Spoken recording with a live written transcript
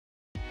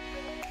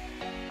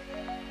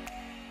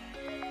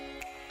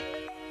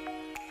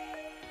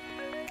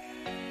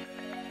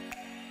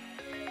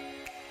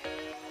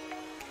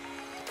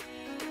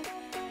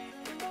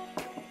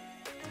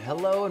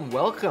hello and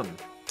welcome.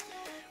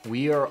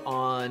 We are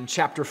on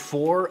chapter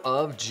 4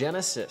 of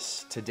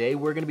Genesis. Today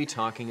we're going to be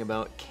talking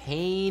about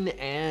Cain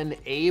and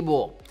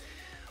Abel.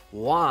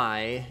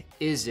 Why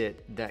is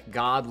it that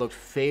God looked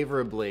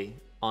favorably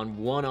on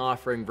one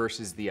offering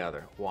versus the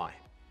other? Why?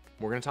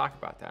 We're going to talk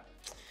about that.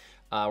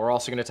 We're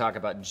also going to talk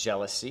about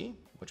jealousy,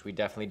 which we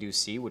definitely do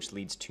see, which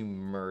leads to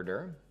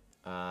murder.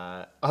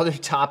 Other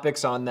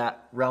topics on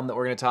that realm that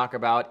we're going to talk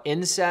about,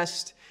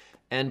 incest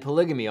and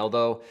polygamy,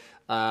 although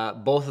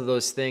both of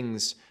those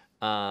things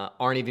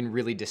aren't even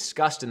really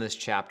discussed in this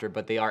chapter,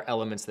 but they are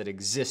elements that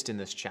exist in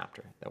this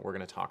chapter that we're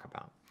going to talk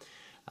about.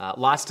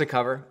 Lots to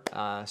cover,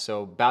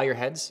 so bow your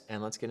heads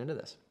and let's get into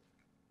this.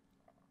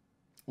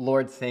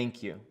 Lord,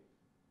 thank you.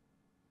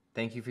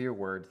 Thank you for your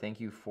word. Thank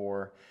you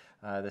for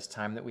this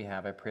time that we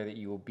have. I pray that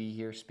you will be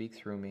here, speak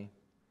through me,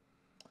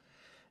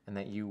 and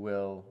that you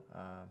will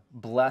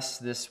bless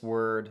this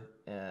word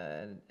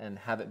and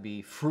have it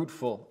be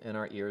fruitful in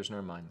our ears and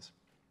our minds.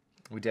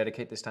 We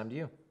dedicate this time to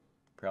you.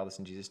 Pray all this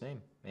in Jesus'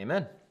 name.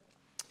 Amen.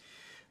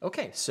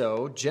 Okay,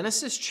 so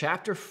Genesis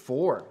chapter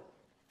 4.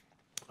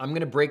 I'm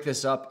going to break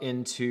this up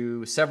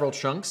into several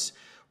chunks.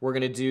 We're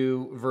going to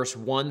do verse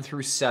 1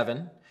 through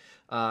 7,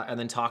 and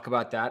then talk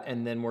about that.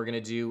 And then we're going to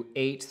do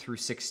 8 through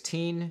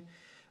 16,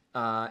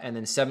 and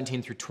then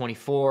 17 through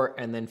 24,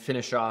 and then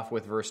finish off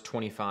with verse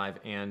 25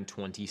 and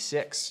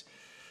 26.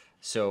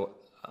 So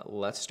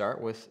let's start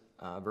with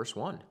verse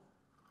 1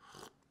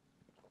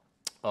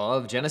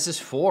 of Genesis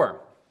 4.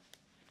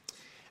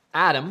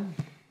 Adam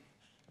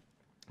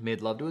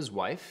made love to his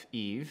wife,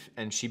 Eve,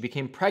 and she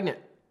became pregnant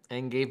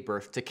and gave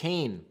birth to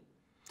Cain.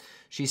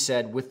 She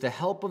said, "With the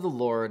help of the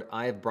Lord,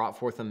 I have brought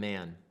forth a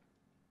man."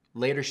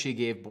 Later she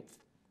gave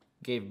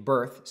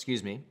birth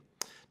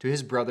to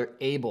his brother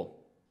Abel.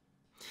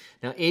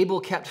 Now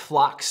Abel kept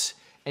flocks,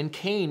 and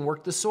Cain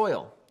worked the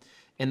soil.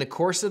 In the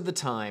course of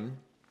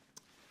time,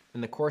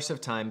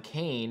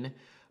 Cain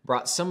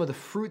brought some of the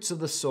fruits of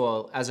the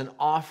soil as an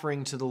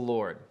offering to the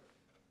Lord.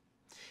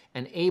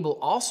 And Abel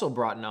also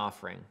brought an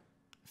offering,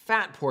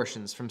 fat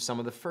portions from some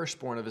of the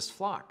firstborn of his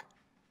flock.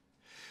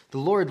 The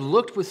Lord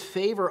looked with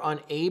favor on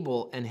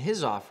Abel and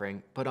his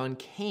offering, but on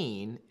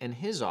Cain and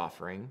his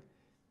offering,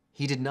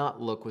 he did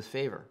not look with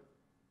favor.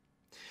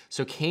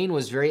 So Cain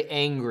was very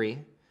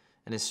angry,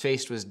 and his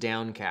face was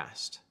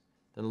downcast.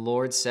 Then the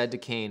Lord said to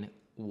Cain,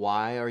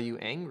 "Why are you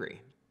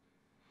angry?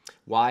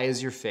 Why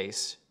is your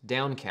face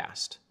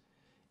downcast?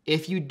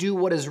 If you do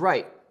what is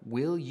right,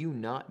 will you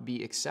not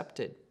be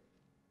accepted?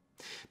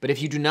 But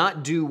if you do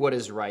not do what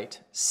is right,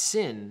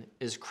 sin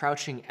is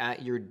crouching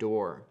at your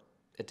door.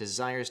 It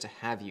desires to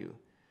have you,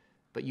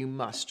 but you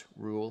must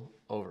rule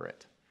over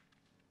it."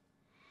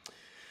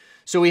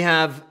 So we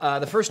have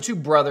the first two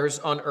brothers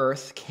on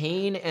earth,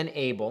 Cain and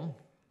Abel.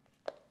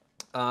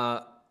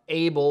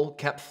 Abel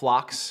kept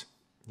flocks.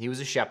 He was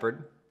a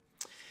shepherd.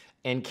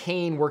 And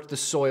Cain worked the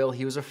soil.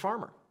 He was a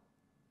farmer.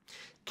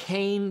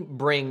 Cain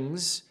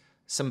brings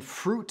some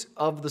fruit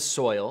of the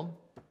soil,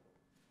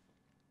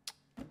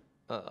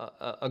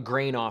 a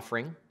grain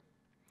offering,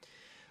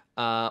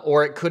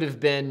 or it could have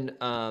been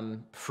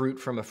fruit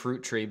from a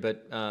fruit tree,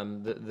 but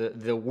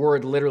the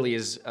word literally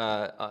is,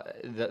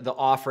 the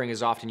offering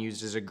is often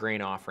used as a grain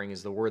offering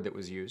is the word that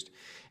was used.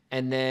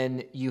 And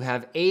then you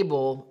have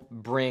Abel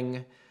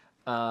bring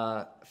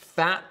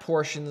fat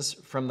portions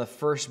from the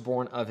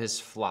firstborn of his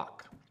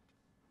flock.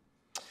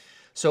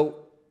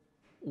 So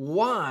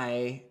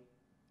why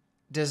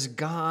does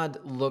God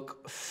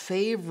look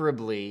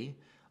favorably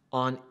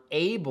on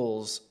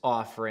Abel's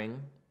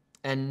offering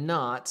and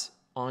not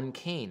on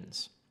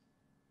Cain's?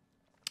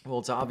 Well,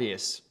 it's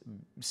obvious,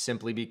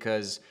 simply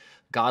because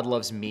God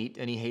loves meat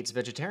and he hates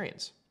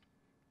vegetarians.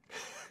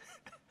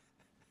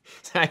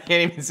 I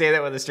can't even say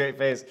that with a straight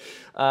face.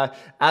 Out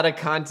of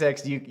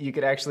context, you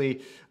could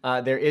actually,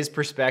 there is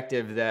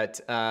perspective that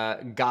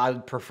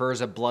God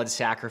prefers a blood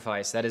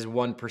sacrifice. That is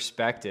one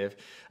perspective.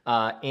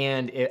 Out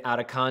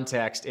of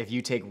context, if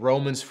you take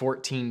Romans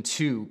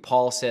 14:2,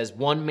 Paul says,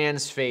 "One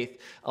man's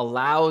faith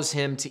allows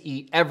him to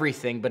eat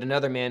everything, but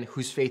another man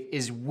whose faith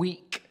is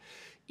weak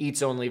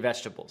eats only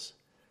vegetables."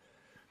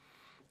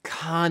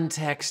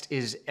 Context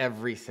is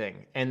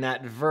everything. And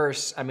that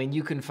verse, I mean,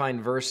 you can find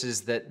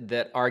verses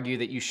that argue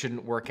that you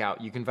shouldn't work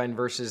out. You can find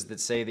verses that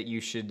say that you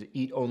should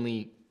eat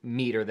only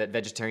meat or that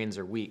vegetarians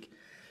are weak.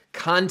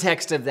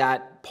 Context of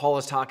that, Paul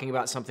is talking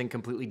about something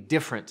completely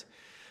different.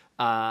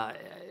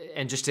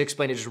 And just to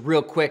explain it just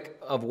real quick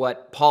of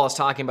what Paul is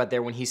talking about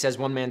there when he says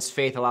one man's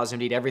faith allows him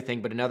to eat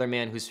everything, but another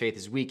man whose faith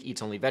is weak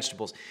eats only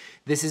vegetables.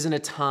 This isn't a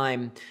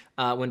time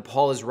when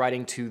Paul is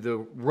writing to the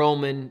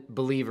Roman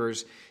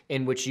believers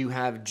in which you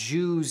have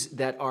Jews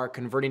that are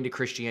converting to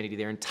Christianity.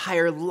 Their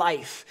entire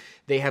life,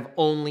 they have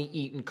only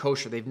eaten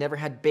kosher. They've never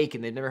had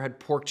bacon. They've never had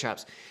pork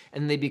chops.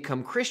 And they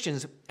become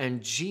Christians,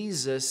 and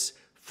Jesus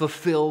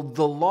fulfilled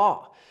the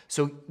law.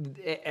 So,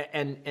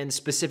 and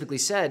specifically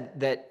said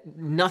that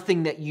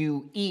nothing that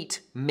you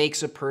eat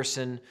makes a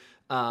person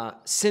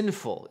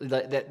sinful,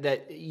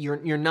 that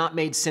you're not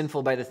made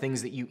sinful by the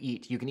things that you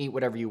eat. You can eat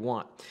whatever you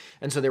want.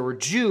 And so there were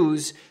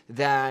Jews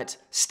that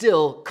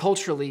still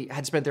culturally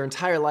had spent their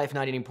entire life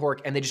not eating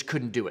pork, and they just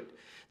couldn't do it.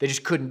 They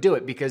just couldn't do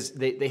it because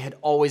they had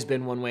always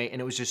been one way,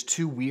 and it was just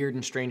too weird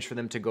and strange for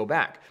them to go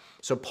back.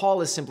 So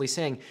Paul is simply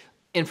saying,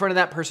 in front of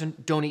that person,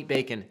 don't eat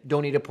bacon,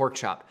 don't eat a pork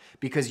chop,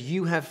 because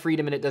you have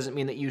freedom, and it doesn't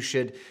mean that you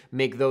should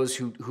make those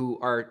who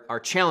are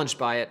challenged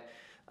by it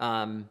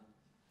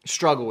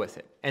struggle with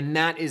it. And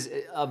that is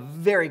a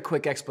very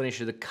quick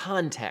explanation of the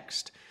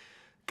context.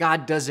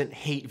 God doesn't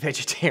hate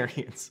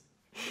vegetarians.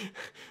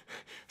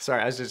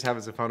 Sorry, I was just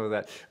having some fun with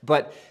that.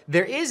 But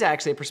there is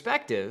actually a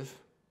perspective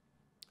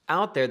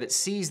out there that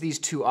sees these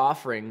two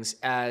offerings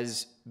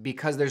as,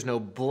 because there's no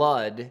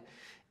blood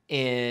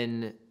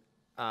in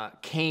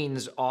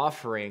Cain's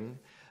offering,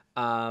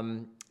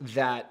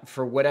 that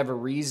for whatever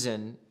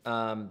reason,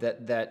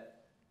 that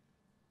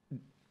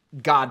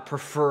God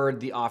preferred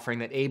the offering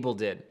that Abel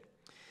did.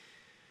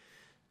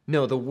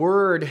 No, the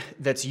word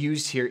that's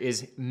used here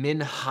is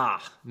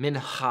minha,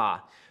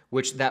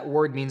 which that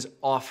word means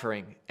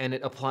offering, and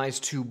it applies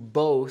to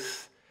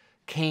both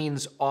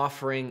Cain's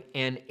offering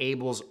and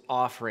Abel's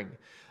offering.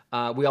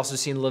 We also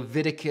see in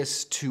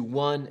Leviticus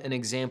 2:1 an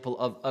example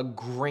of a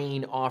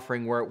grain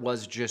offering where it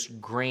was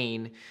just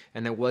grain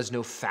and there was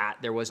no fat,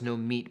 there was no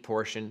meat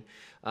portion.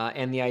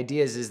 And the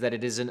idea is that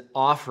it is an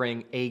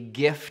offering, a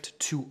gift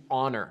to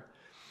honor.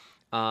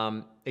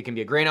 It can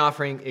be a grain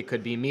offering, it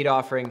could be a meat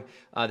offering.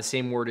 The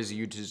same word is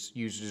used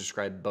to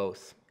describe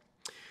both.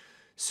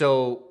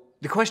 So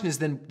the question is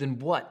then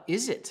what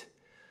is it?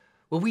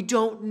 Well, we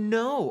don't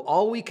know.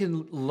 All we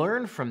can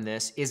learn from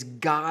this is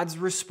God's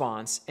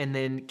response and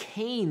then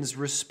Cain's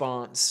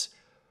response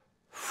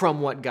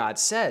from what God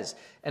says.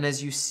 And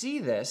as you see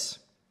this,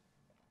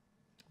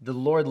 the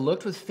Lord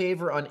looked with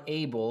favor on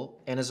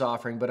Abel and his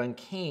offering, but on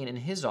Cain and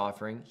his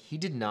offering, he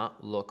did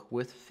not look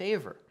with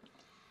favor.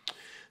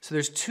 So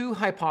there's two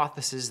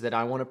hypotheses that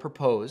I want to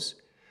propose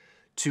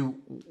to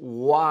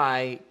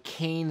why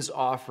Cain's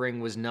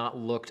offering was not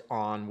looked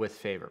on with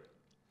favor.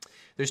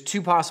 There's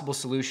two possible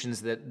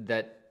solutions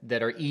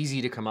that are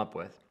easy to come up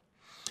with.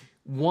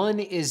 One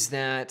is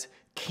that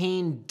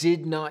Cain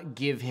did not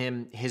give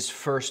him his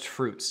first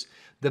fruits,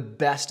 the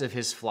best of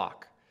his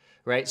flock,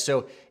 right?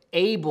 So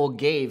Abel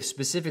gave,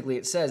 specifically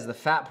it says, the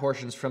fat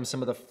portions from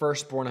some of the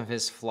firstborn of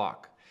his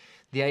flock.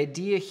 The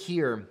idea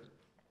here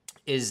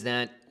is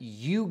that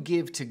you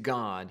give to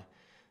God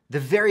the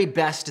very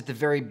best at the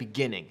very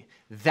beginning.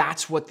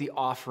 That's what the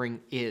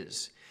offering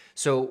is.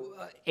 So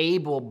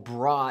Abel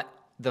brought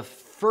the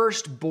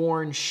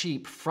firstborn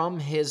sheep from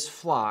his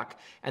flock,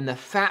 and the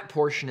fat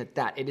portion at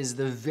that. It is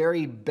the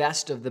very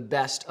best of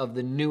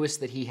the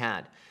newest that he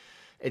had.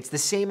 It's the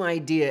same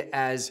idea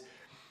as,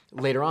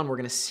 later on we're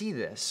going to see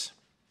this,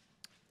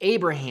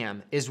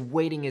 Abraham is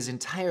waiting his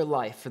entire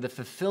life for the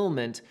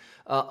fulfillment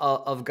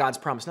of God's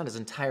promise. Not his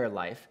entire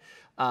life,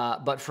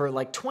 but for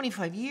like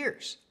 25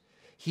 years.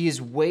 He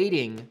is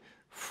waiting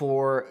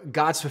for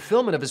God's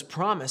fulfillment of his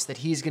promise that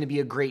he's going to be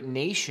a great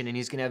nation and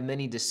he's going to have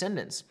many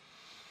descendants.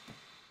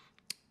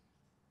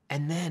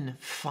 And then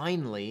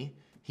finally,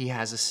 he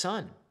has a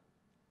son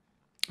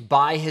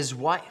by his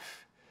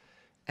wife.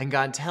 And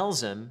God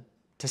tells him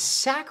to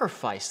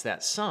sacrifice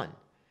that son.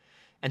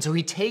 And so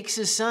he takes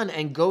his son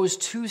and goes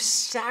to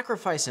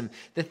sacrifice him,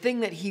 the thing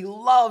that he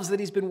loves, that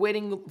he's been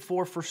waiting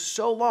for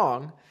so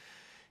long.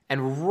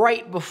 And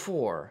right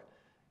before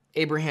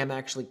Abraham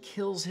actually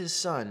kills his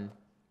son,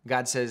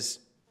 God says,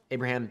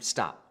 Abraham,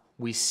 stop.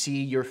 We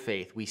see your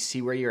faith. We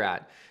see where you're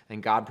at.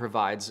 And God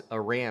provides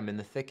a ram in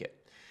the thicket.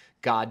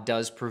 God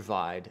does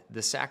provide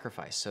the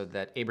sacrifice so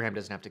that Abraham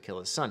doesn't have to kill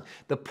his son.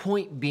 The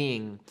point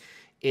being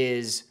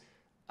is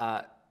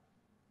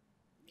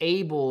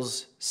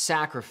Abel's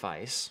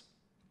sacrifice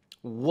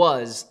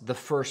was the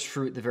first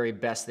fruit, the very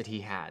best that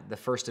he had, the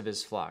first of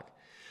his flock.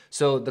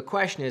 So the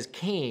question is,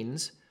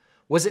 Cain's,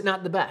 was it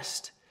not the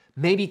best?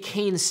 Maybe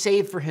Cain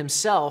saved for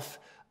himself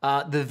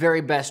the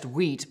very best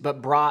wheat,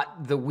 but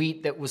brought the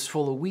wheat that was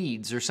full of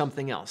weeds or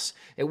something else.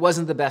 It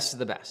wasn't the best of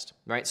the best,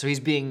 right? So he's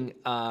being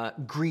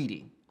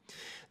greedy.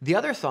 The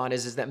other thought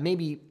is that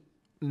maybe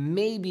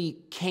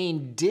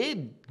Cain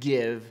did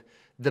give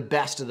the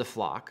best of the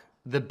flock,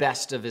 the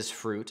best of his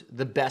fruit,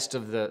 the best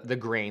of the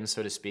grain,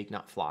 so to speak,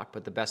 not flock,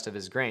 but the best of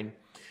his grain.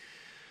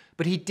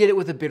 But he did it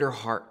with a bitter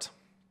heart.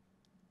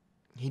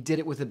 He did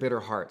it with a bitter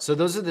heart. So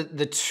those are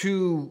the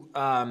two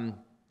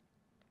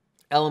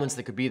elements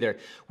that could be there.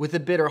 With a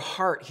bitter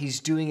heart, he's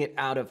doing it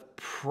out of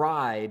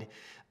pride.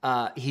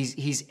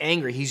 He's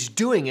angry. He's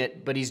doing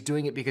it, but he's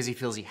doing it because he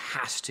feels he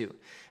has to,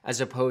 as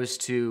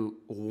opposed to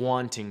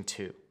wanting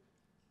to.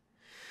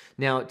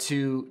 Now,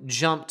 to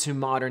jump to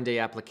modern day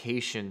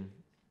application,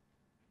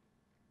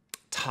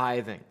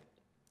 tithing.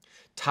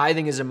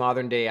 Tithing is a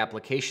modern day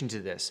application to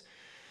this.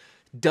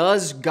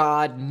 Does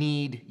God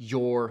need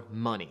your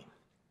money?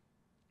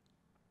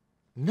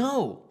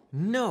 No.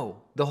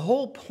 The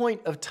whole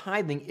point of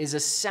tithing is a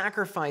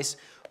sacrifice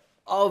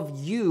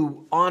of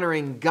you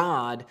honoring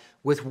God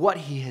with what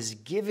he has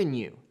given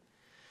you.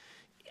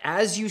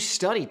 as you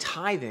study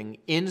tithing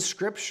in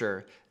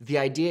Scripture, the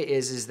idea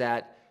is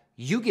that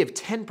you give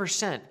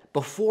 10%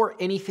 before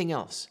anything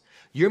else.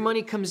 Your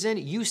money comes in,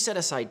 you set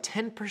aside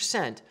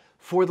 10%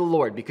 for the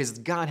Lord because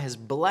God has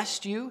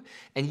blessed you,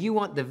 and you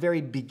want the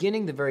very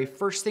beginning, the very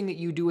first thing that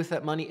you do with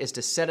that money is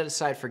to set it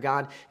aside for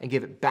God and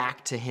give it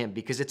back to Him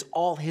because it's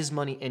all His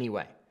money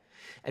anyway.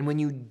 And when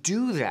you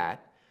do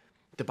that,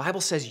 the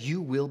Bible says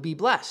you will be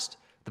blessed.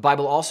 The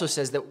Bible also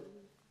says that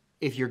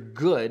if you're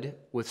good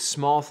with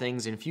small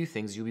things and few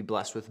things, you'll be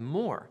blessed with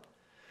more.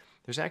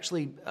 There's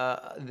actually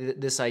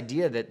this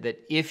idea that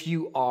if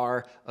you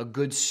are a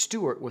good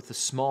steward with the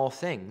small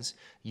things,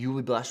 you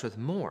will be blessed with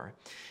more.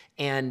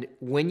 And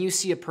when you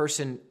see a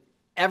person,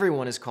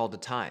 everyone is called to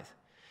tithe.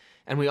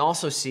 And we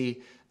also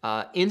see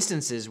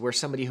instances where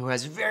somebody who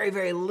has very,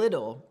 very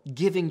little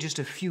giving just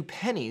a few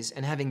pennies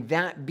and having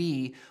that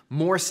be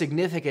more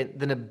significant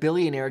than a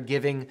billionaire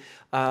giving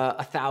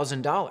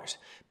 $1,000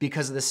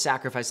 because of the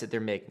sacrifice that they're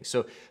making.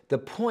 So the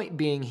point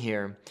being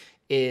here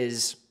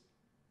is,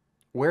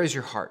 where is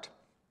your heart?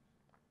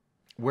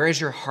 Where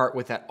is your heart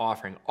with that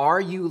offering?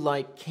 Are you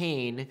like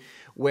Cain,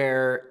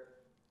 where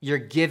you're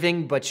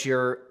giving, but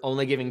you're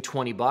only giving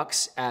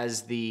 $20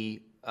 as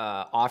the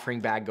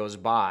offering bag goes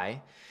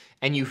by,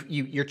 and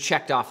you're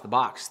checked off the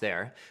box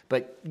there,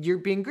 but you're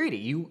being greedy.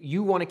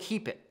 You want to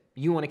keep it.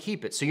 You want to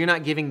keep it, so you're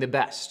not giving the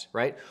best,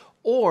 right?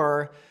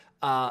 Or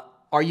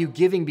are you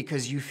giving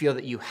because you feel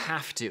that you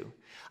have to?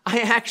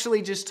 I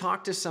actually just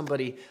talked to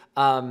somebody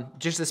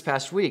just this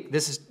past week.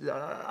 This is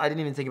I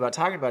didn't even think about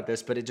talking about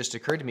this, but it just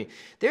occurred to me.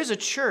 There's a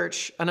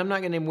church, and I'm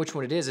not going to name which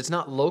one it is. It's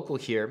not local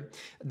here.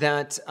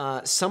 That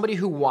somebody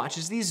who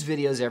watches these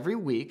videos every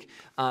week,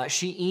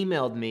 she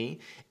emailed me,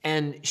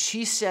 and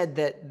she said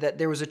that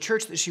there was a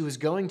church that she was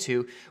going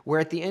to where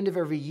at the end of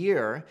every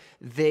year,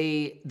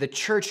 the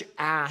church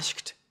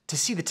asked to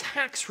see the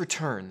tax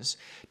returns,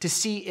 to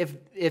see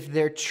if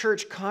their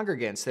church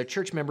congregants, their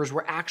church members,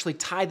 were actually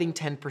tithing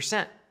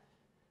 10%.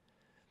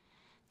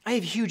 I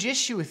have a huge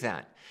issue with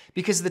that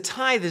because the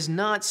tithe is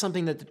not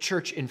something that the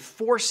church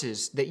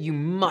enforces that you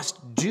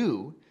must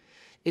do.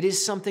 It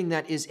is something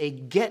that is a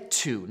get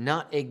to,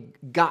 not a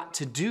got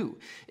to do.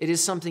 It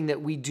is something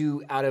that we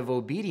do out of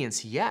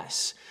obedience,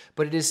 yes,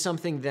 but it is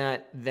something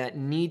that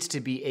needs to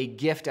be a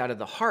gift out of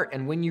the heart.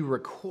 And when you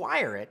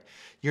require it,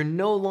 you're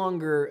no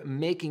longer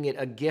making it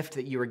a gift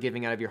that you are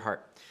giving out of your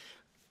heart.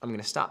 I'm going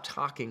to stop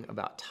talking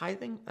about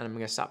tithing, and I'm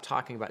going to stop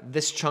talking about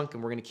this chunk,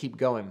 and we're going to keep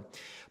going.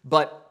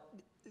 But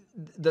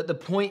the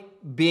point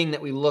being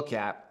that we look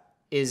at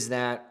is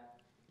that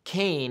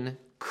Cain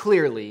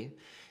clearly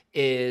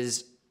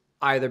is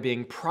either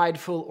being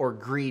prideful or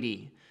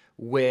greedy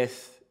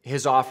with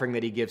his offering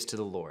that he gives to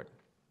the Lord.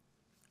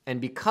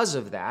 And because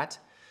of that,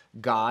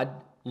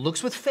 God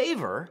looks with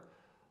favor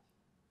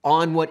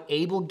on what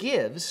Abel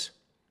gives.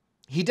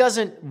 He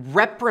doesn't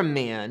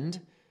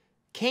reprimand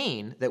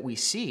Cain that we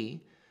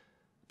see,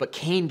 but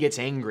Cain gets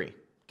angry.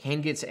 Cain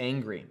gets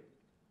angry.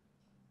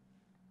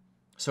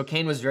 So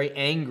Cain was very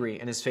angry,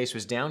 and his face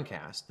was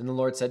downcast. Then the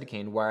Lord said to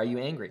Cain, "Why are you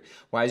angry?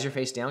 Why is your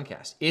face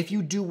downcast? If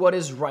you do what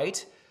is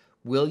right,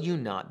 will you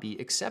not be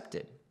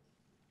accepted?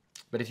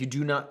 But if you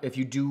do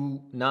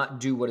not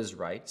do what is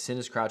right, sin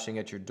is crouching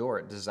at your door.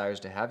 It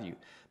desires to have you,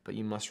 but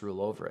you must rule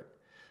over it."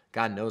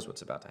 God knows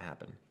what's about to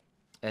happen.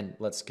 And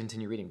let's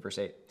continue reading, verse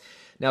 8.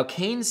 Now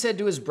Cain said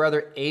to his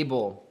brother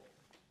Abel,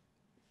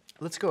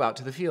 "Let's go out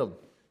to the field."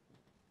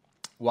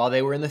 While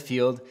they were in the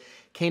field,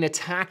 Cain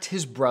attacked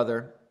his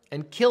brother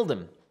and killed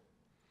him.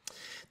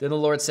 Then the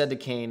Lord said to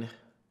Cain,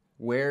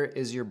 "Where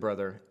is your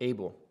brother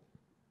Abel?"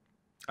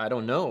 "I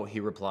don't know,"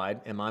 he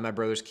replied. "Am I my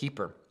brother's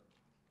keeper?"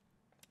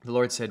 The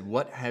Lord said,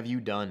 "What have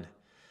you done?"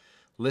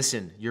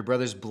 "Listen, your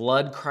brother's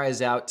blood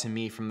cries out to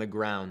me from the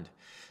ground.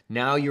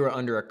 Now you are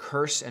under a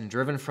curse and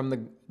driven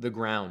from the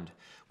ground,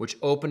 which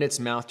opened its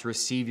mouth to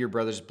receive your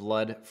brother's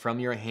blood from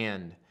your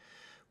hand.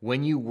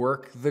 When you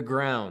work the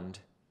ground,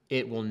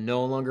 it will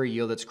no longer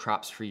yield its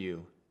crops for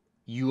you.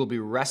 You will be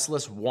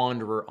restless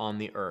wanderer on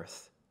the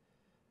earth."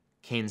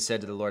 Cain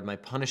said to the Lord, "My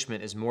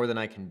punishment is more than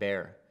I can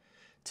bear.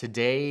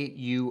 Today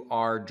you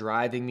are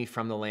driving me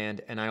from the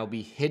land, and I will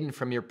be hidden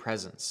from your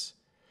presence.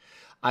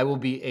 I will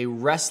be a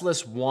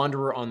restless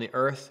wanderer on the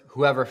earth.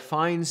 Whoever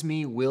finds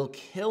me will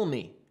kill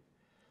me."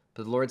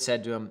 But the Lord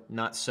said to him,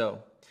 "Not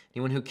so.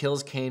 Anyone who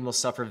kills Cain will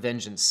suffer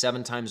vengeance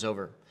 7 times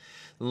over."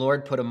 The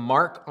Lord put a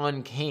mark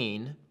on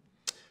Cain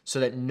so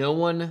that no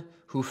one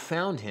who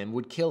found him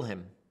would kill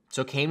him.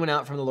 So Cain went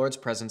out from the Lord's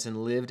presence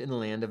and lived in the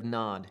land of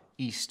Nod,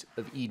 east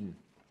of Eden.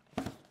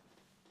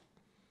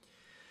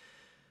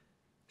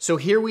 So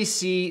here we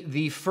see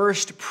the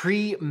first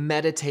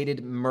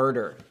premeditated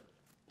murder.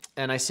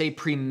 And I say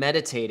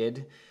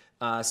premeditated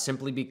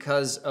simply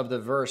because of the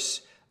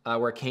verse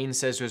where Cain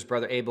says to his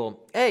brother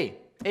Abel, "Hey,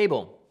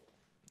 Abel,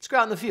 let's go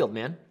out in the field,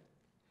 man."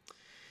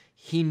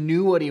 He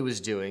knew what he was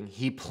doing.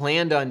 He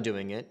planned on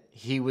doing it.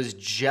 He was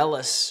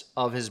jealous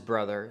of his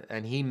brother,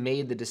 and he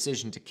made the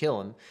decision to kill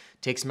him,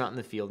 takes him out in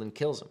the field and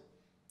kills him.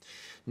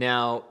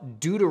 Now,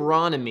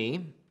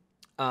 Deuteronomy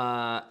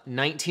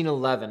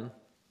 19:11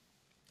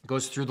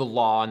 goes through the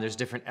law, and there's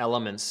different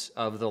elements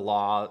of the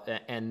law,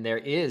 and there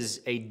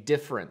is a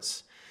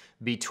difference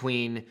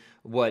between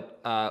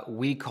what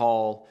we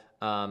call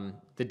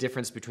the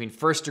difference between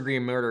first-degree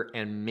murder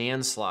and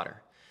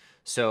manslaughter.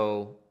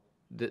 So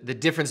the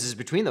differences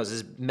between those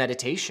is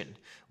meditation.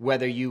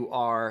 Whether you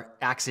are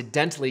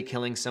accidentally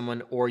killing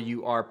someone or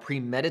you are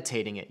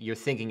premeditating it, you're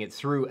thinking it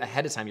through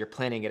ahead of time, you're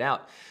planning it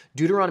out.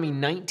 Deuteronomy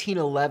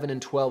 19:11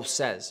 and 12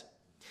 says,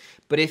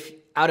 "But if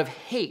out of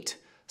hate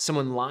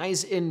someone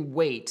lies in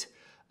wait,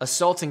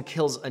 assaults and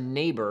kills a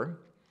neighbor,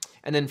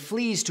 and then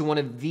flees to one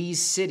of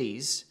these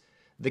cities,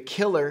 the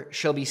killer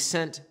shall be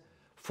sent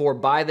for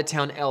by the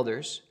town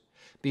elders,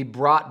 be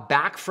brought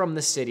back from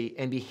the city,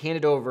 and be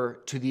handed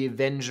over to the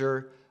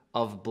avenger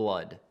of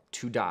blood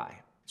to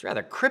die." It's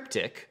rather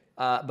cryptic,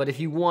 but if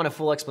you want a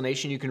full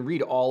explanation, you can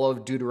read all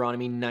of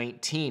Deuteronomy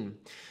 19.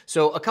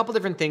 So a couple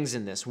different things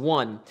in this.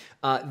 One,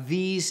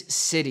 these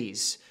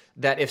cities,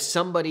 that if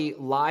somebody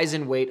lies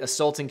in wait,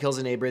 assaults and kills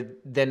a neighbor,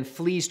 then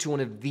flees to one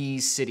of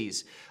these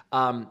cities.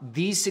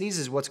 These cities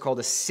is what's called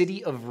a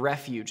city of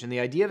refuge. And the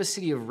idea of a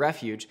city of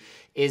refuge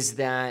is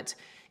that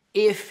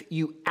if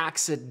you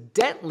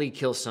accidentally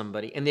kill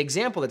somebody, and the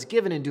example that's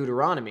given in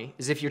Deuteronomy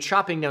is if you're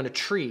chopping down a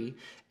tree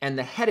and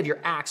the head of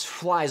your axe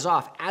flies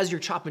off as you're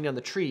chopping down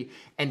the tree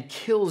and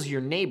kills your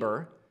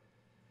neighbor,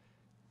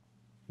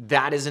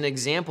 that is an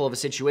example of a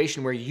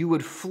situation where you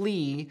would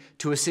flee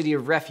to a city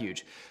of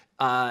refuge.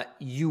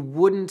 You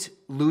wouldn't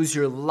lose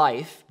your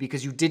life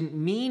because you didn't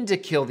mean to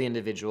kill the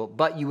individual,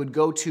 but you would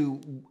go to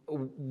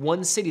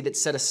one city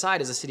that's set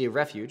aside as a city of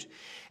refuge.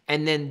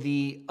 And then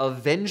the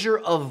avenger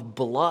of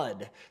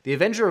blood. The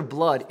avenger of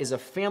blood is a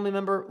family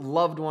member,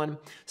 loved one,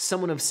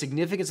 someone of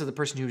significance of the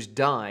person who's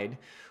died,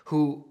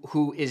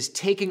 who is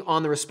taking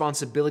on the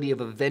responsibility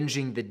of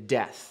avenging the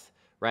death,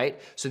 right?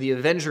 So the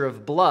avenger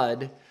of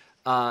blood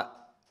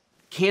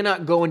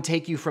cannot go and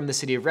take you from the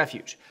city of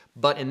refuge.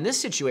 But in this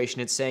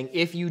situation, it's saying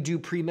if you do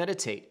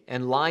premeditate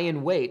and lie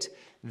in wait,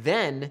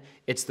 then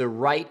it's the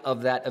right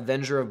of that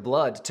avenger of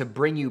blood to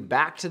bring you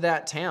back to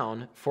that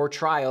town for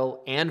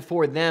trial and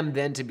for them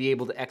then to be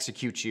able to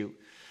execute you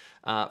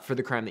for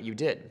the crime that you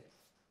did.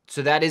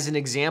 So that is an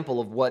example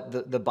of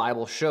what the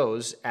Bible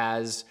shows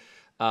as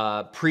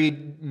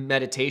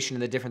premeditation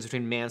and the difference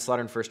between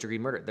manslaughter and first-degree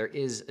murder. There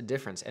is a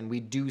difference, and we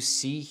do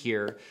see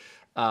here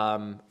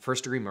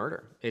first-degree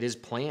murder. It is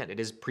planned. It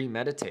is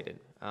premeditated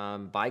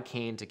by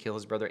Cain to kill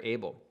his brother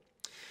Abel.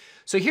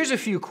 So here's a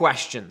few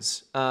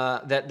questions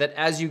that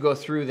as you go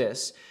through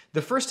this.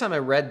 The first time I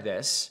read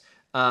this,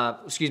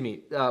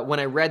 when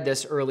I read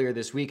this earlier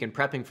this week and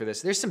prepping for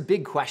this, there's some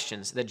big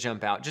questions that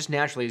jump out just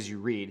naturally as you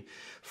read.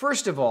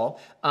 First of all,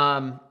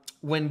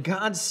 when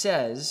God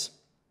says,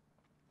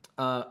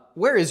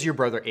 "Where is your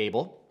brother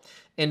Abel?"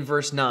 in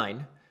verse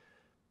 9,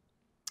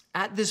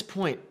 at this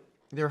point,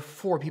 there are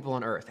 4 people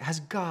on earth.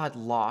 Has God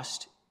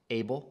lost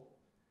Abel?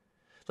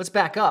 Let's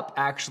back up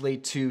actually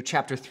to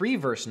chapter 3,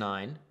 verse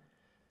 9,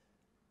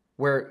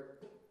 where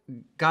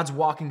God's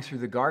walking through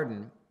the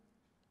garden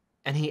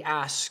and he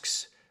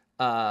asks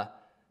Adam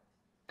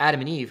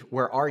and Eve,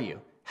 "Where are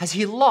you?" Has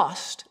he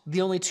lost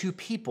the only 2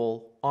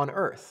 people on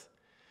earth?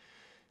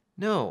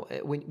 No,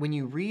 when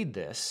you read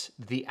this,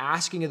 the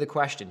asking of the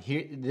question,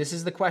 here, this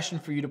is the question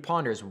for you to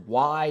ponder, is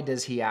why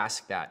does he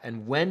ask that?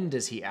 And when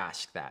does he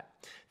ask that?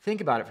 Think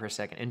about it for a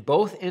second. In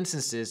both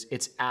instances,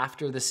 it's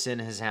after the sin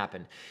has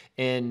happened.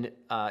 In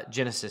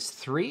Genesis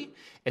 3,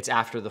 it's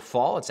after the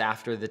fall. It's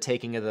after the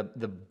taking of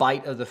the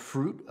bite of the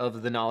fruit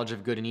of the knowledge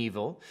of good and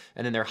evil.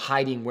 And then they're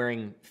hiding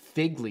wearing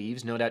fig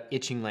leaves, no doubt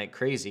itching like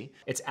crazy.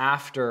 It's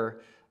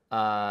after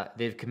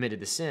they've committed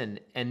the sin.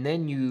 And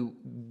then you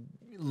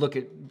look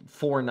at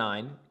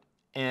 4:9,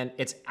 and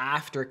it's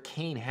after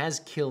Cain has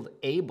killed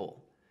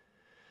Abel.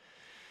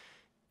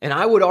 And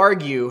I would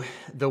argue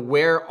the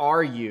 "where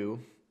are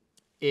you"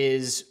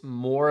 is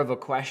more of a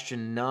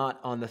question not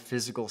on the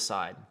physical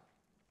side.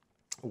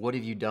 What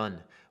have you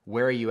done?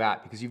 Where are you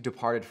at? Because you've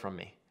departed from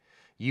me.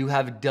 You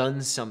have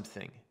done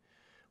something.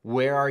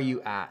 Where are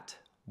you at?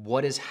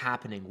 What is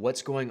happening?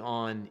 What's going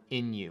on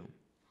in you?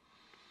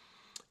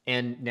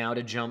 And now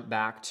to jump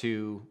back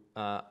to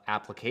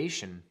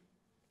application,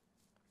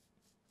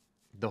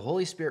 the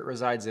Holy Spirit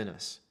resides in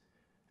us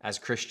as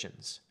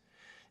Christians.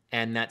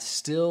 And that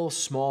still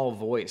small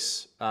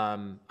voice,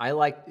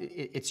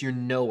 it's your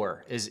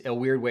knower, is a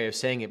weird way of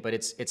saying it, but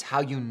it's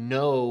how you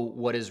know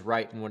what is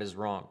right and what is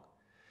wrong.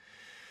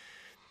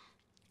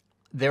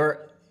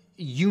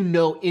 You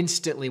know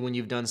instantly when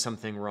you've done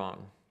something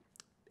wrong.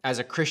 As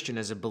a Christian,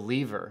 as a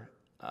believer,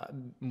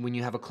 when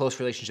you have a close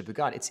relationship with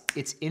God,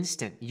 it's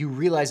instant. You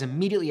realize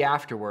immediately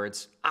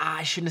afterwards,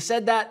 I shouldn't have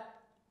said that.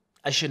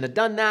 I shouldn't have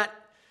done that.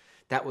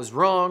 That was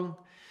wrong.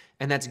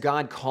 And that's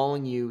God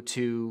calling you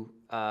to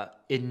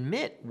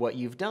admit what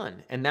you've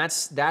done. And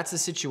that's the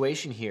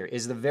situation here,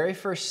 is the very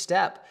first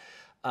step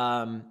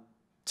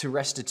to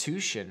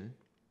restitution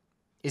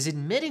is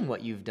admitting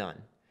what you've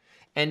done.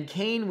 And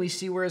Cain, we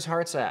see where his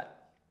heart's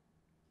at.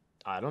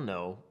 I don't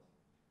know.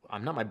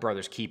 I'm not my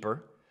brother's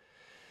keeper.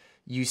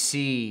 You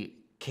see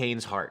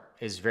Cain's heart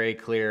is very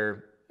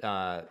clear.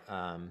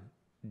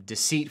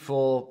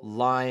 deceitful,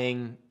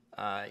 lying.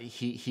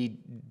 He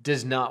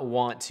does not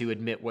want to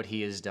admit what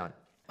he has done.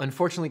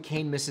 Unfortunately,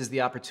 Cain misses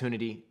the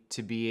opportunity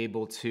to be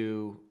able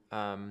to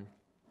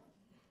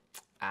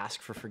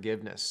ask for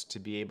forgiveness, to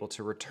be able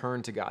to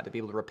return to God, to be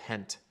able to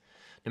repent.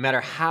 No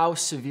matter how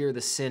severe the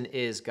sin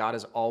is, God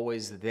is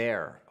always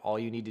there. All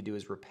you need to do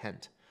is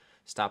repent.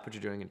 Stop what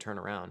you're doing and turn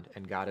around,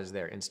 and God is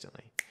there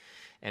instantly.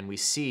 And we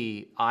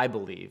see, I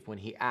believe, when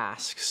he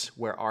asks,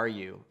 "Where are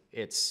you?"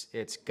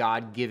 It's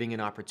God giving an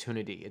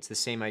opportunity. It's the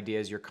same idea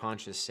as your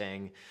conscience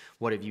saying,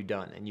 "What have you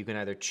done?" And you can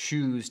either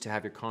choose to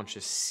have your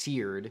conscience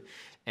seared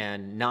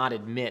and not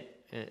admit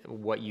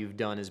what you've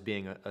done as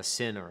being a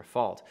sin or a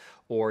fault,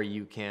 or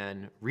you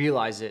can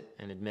realize it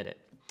and admit it.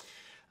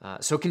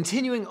 So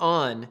continuing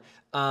on,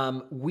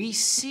 we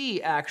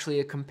see actually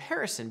a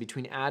comparison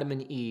between Adam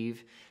and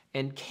Eve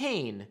and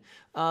Cain.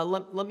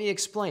 Let me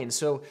explain.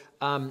 So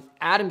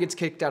Adam gets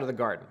kicked out of the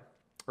garden,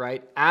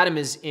 right? Adam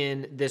is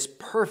in this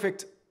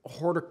perfect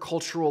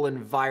horticultural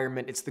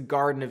environment. It's the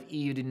Garden of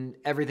Eden.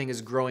 Everything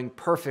is growing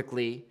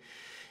perfectly.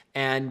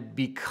 And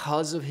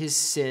because of his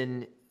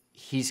sin,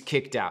 he's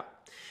kicked out.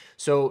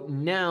 So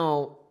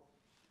now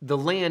the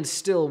land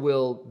still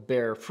will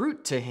bear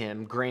fruit to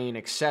him, grain,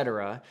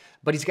 etc.,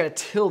 but he's got to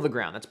till the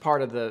ground. That's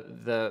part of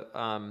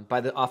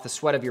off the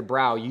sweat of your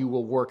brow, you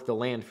will work the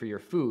land for your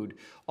food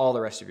all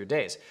the rest of your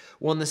days.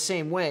 Well, in the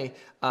same way,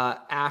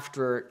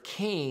 after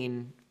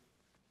Cain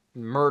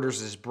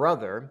murders his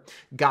brother,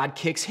 God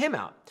kicks him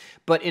out.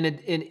 But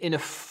in a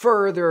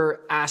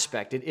further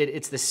aspect,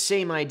 it's the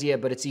same idea,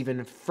 but it's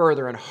even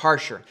further and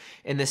harsher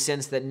in the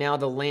sense that now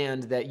the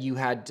land that you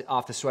had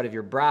off the sweat of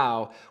your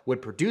brow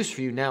would produce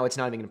for you, now it's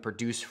not even going to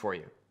produce for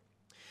you.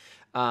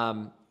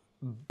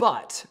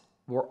 But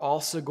we're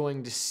also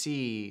going to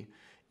see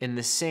in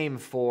the same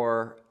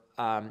for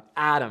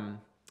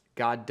Adam,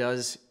 God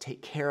does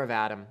take care of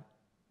Adam,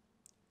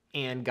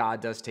 and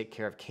God does take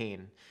care of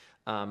Cain.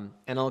 And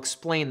I'll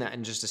explain that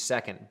in just a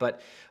second.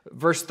 But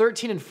verse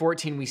 13 and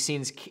 14, we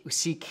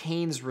see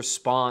Cain's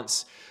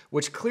response,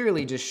 which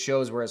clearly just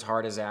shows where his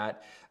heart is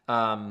at.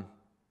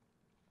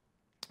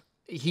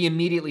 He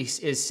immediately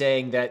is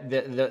saying that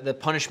the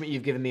punishment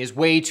you've given me is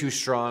way too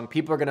strong.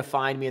 People are going to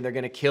find me and they're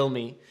going to kill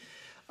me.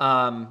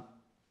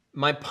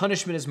 My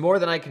punishment is more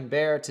than I can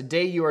bear.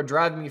 Today you are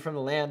driving me from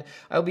the land.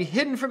 I will be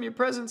hidden from your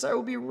presence. I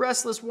will be a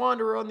restless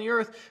wanderer on the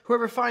earth.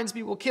 Whoever finds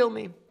me will kill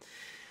me.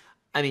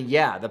 I mean,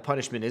 yeah, the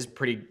punishment is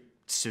pretty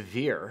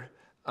severe.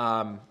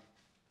 But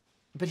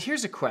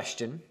here's a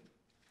question.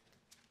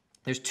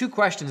 There's two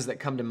questions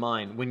that come to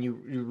mind when you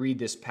read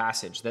this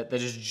passage that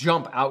just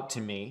jump out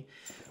to me.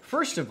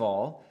 First of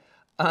all,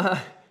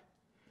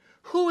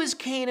 who is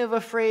Cain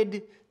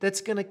afraid that's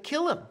going to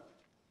kill him?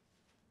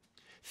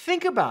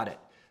 Think about it.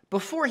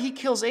 Before he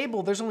kills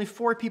Abel, there's only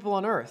 4 people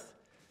on earth.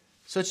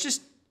 So it's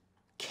just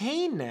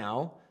Cain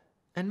now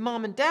and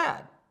mom and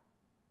dad,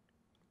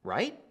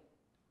 right?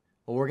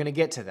 Well, we're going to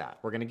get to that.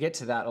 We're going to get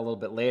to that a little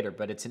bit later,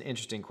 but it's an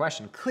interesting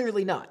question.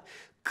 Clearly not.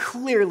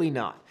 Clearly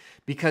not.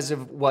 Because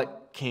of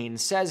what Cain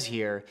says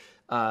here,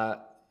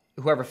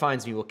 whoever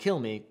finds me will kill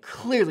me.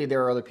 Clearly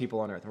there are other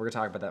people on earth. We're going to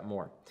talk about that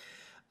more.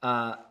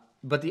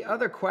 But the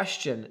other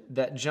question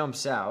that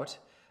jumps out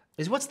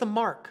is, what's the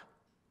mark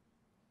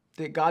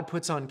that God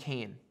puts on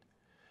Cain?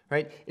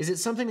 Right? Is it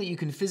something that you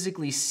can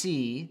physically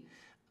see?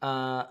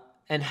 And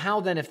how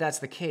then, if that's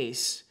the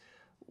case,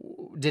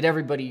 did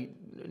everybody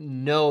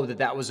know that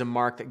that was a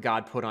mark that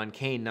God put on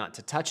Cain not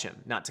to touch him,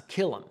 not to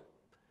kill him?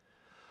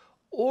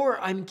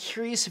 Or I'm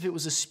curious if it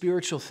was a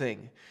spiritual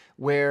thing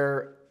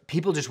where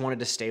people just wanted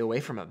to stay away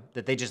from him,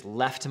 that they just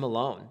left him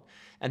alone.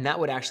 And that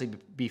would actually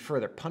be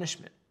further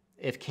punishment.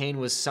 If Cain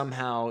was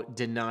somehow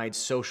denied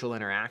social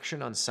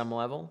interaction on some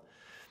level,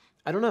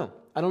 I don't know.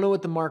 I don't know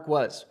what the mark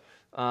was.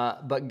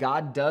 But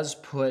God does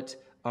put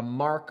a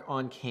mark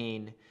on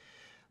Cain.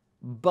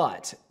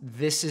 But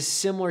this is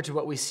similar to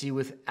what we see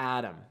with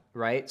Adam,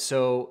 right?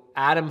 So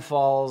Adam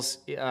falls,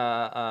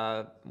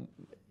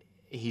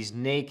 he's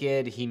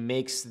naked, he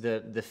makes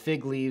the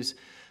fig leaves.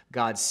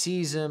 God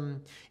sees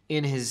him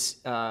in his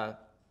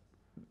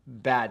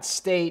bad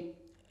state,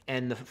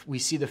 and we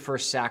see the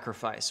first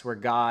sacrifice where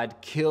God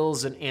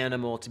kills an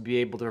animal to be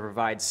able to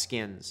provide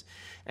skins.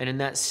 And in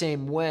that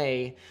same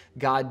way,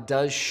 God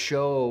does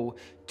show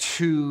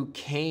to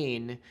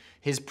Cain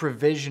his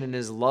provision and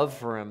his love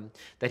for him,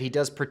 that he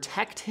does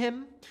protect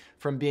him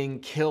from being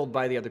killed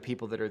by the other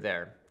people that are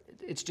there.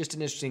 It's just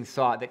an interesting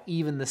thought that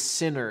even the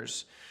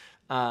sinners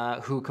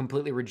who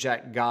completely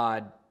reject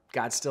God,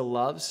 God still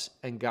loves,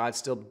 and God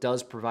still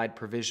does provide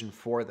provision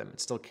for them.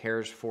 It still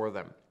cares for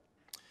them.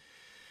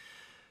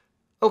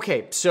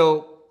 Okay,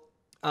 so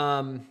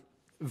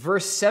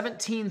verse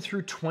 17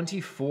 through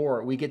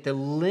 24, we get the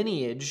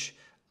lineage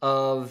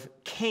of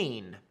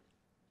Cain.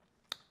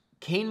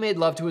 Cain made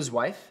love to his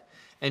wife,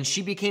 and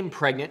she became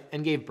pregnant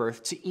and gave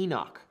birth to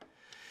Enoch.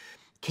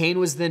 Cain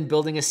was then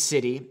building a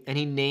city, and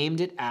he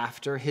named it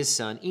after his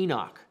son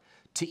Enoch.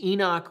 To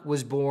Enoch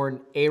was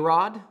born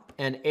Arad,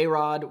 and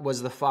Arad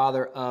was the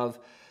father of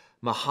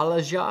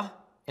Mahalalel,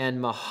 and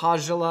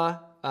Mahalalel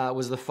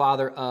was the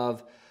father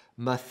of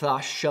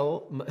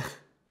Methuselah,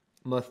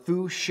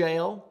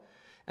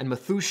 and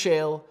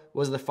Methuselah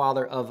was the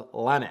father of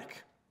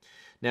Lamech.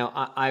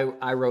 Now,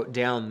 I wrote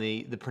down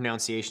the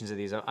pronunciations of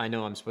these. I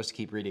know I'm supposed to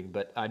keep reading,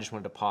 but I just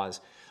wanted to pause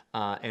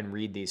and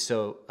read these.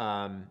 So,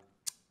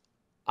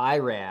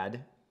 Irad,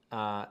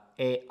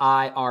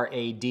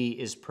 I-R-A-D,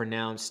 is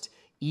pronounced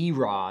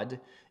Erod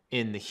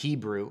in the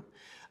Hebrew.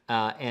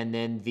 And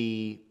then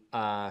the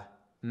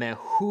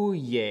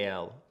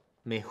Mehujael,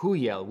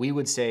 we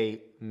would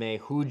say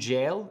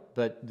Mehujael,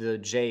 but the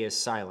J is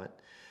silent.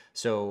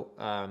 So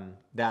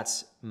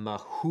that's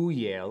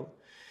Mehujael.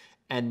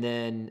 And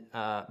then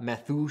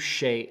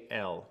Methuselah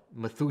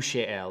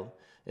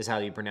is how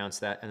you pronounce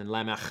that. And then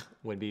Lamech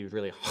would be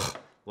really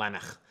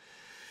Lamech.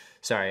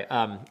 Sorry,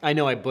 I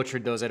know I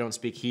butchered those. I don't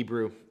speak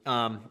Hebrew.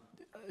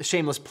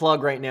 Shameless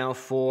plug right now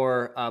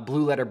for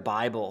Blue Letter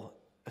Bible.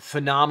 A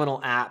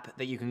phenomenal app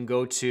that you can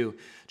go to,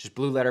 just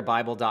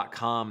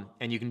blueletterbible.com,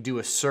 and you can do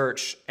a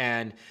search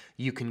and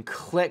you can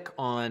click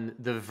on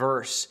the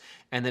verse,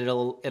 and then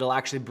it'll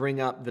actually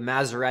bring up the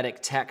Masoretic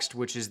text,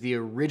 which is the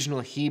original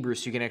Hebrew,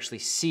 so you can actually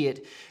see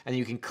it, and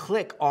you can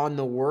click on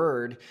the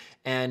word,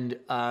 and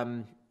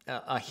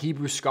a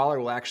Hebrew scholar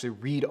will actually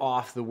read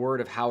off the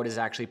word of how it is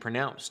actually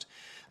pronounced.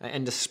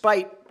 And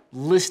despite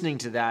listening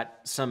to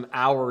that some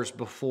hours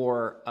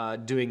before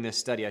doing this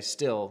study, I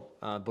still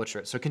butcher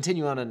it. So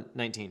continue on in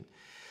 19.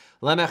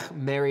 Lamech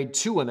married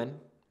two women,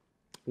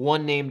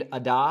 one named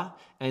Adah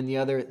and the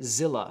other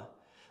Zillah.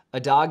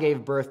 Adah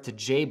gave birth to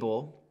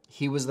Jabal.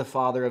 He was the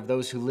father of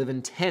those who live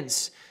in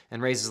tents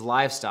and raises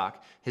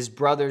livestock. His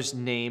brother's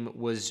name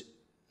was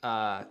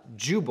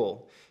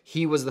Jubal.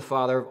 He was the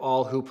father of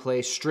all who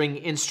play string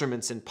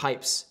instruments and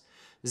pipes.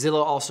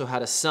 Zillah also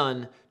had a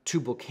son,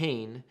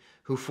 Tubal-Cain,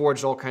 who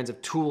forged all kinds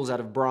of tools out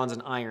of bronze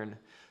and iron.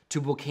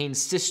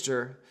 Tubal-Cain's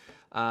sister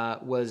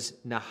was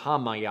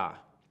Nehemiah.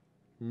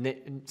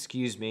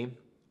 Neyama.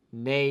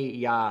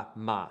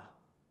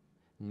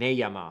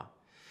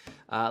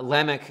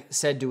 Lamech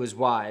said to his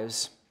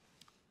wives,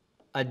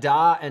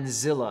 Adah and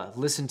Zillah,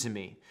 listen to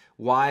me,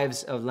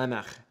 wives of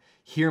Lamech,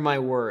 hear my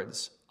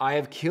words. I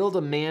have killed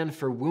a man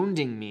for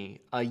wounding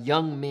me, a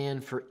young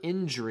man for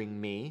injuring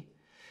me.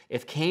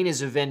 If Cain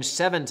is avenged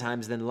 7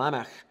 times, then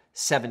Lamech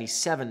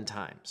 77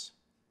 times.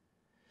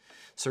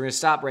 So we're going to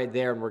stop right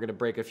there, and we're going to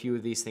break a few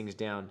of these things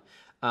down.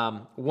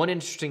 One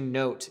interesting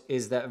note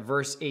is that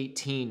verse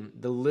 18,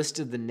 the list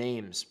of the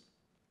names,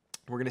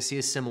 we're going to see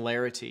a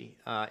similarity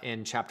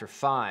in chapter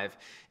 5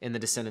 in the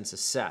descendants of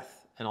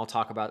Seth, and I'll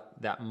talk about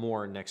that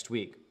more next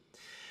week.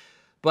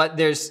 But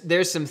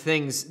there's some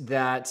things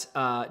that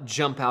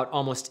jump out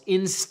almost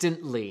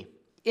instantly.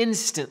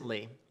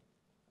 Instantly,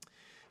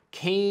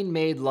 Cain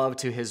made love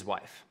to his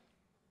wife.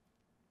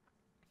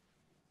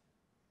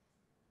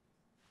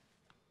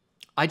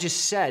 I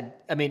just said,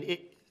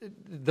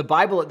 the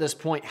Bible at this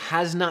point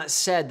has not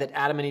said that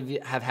Adam and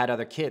Eve have had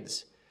other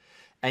kids.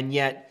 And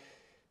yet,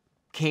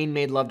 Cain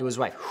made love to his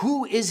wife.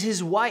 Who is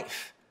his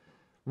wife?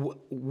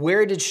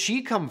 Where did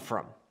she come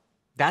from?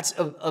 That's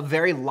a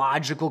very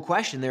logical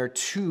question. There are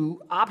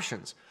 2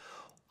 options.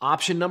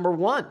 Option number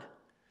 1,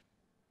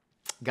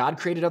 God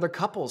created other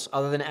couples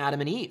other than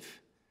Adam and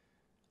Eve.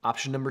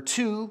 Option number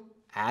 2,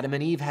 Adam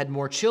and Eve had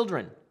more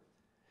children.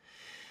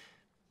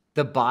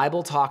 The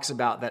Bible talks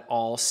about that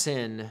all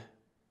sin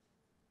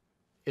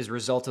is a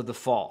result of the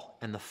fall,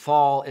 and the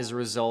fall is a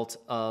result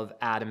of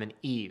Adam and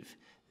Eve.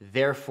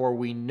 Therefore,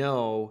 we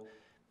know,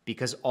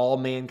 because all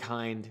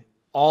mankind,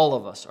 all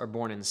of us are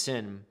born in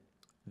sin,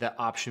 that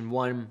option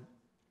 1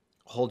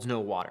 holds no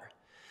water.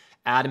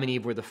 Adam and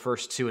Eve were the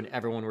first 2, and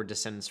everyone were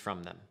descendants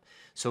from them.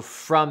 So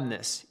from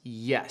this,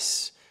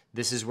 yes,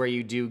 this is where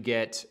you do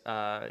get,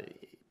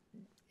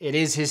 it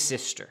is his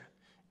sister.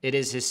 It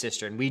is his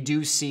sister. And we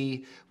do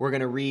see, we're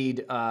going to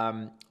read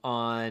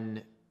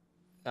on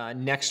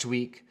next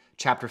week,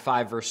 chapter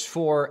 5, verse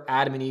 4,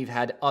 Adam and Eve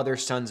had other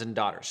sons and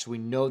daughters. So we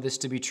know this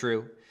to be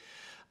true.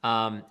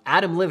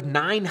 Adam lived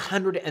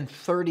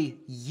 930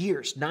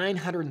 years,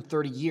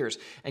 930 years.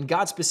 And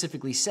God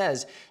specifically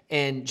says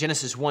in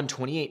Genesis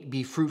 1:28,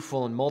 be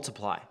fruitful and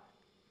multiply.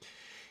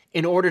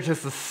 In order to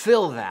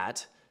fulfill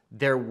that,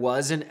 there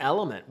was an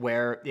element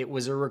where it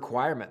was a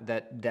requirement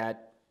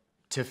that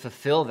to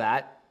fulfill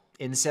that,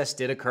 incest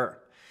did occur.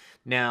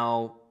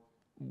 Now,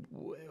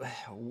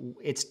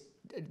 it's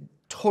a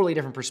totally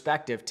different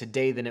perspective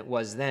today than it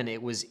was then.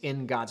 It was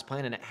in God's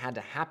plan, and it had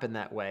to happen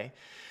that way.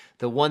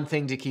 The one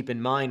thing to keep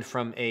in mind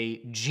from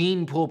a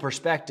gene pool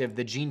perspective,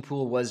 the gene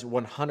pool was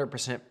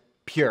 100%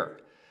 pure.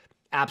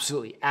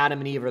 Absolutely. Adam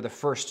and Eve are the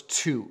first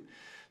 2.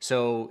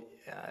 So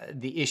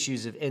the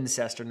issues of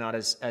incest are not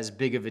as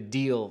big of a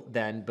deal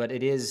then, but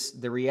it is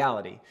the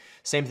reality.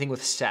 Same thing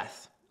with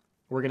Seth.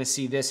 We're going to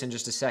see this in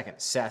just a second.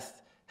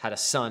 Seth had a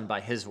son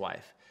by his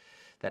wife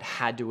that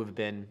had to have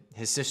been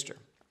his sister.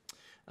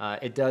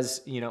 It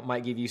does,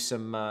 might give you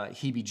some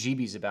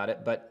heebie-jeebies about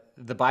it, but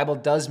the Bible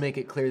does make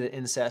it clear that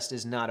incest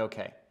is not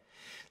okay.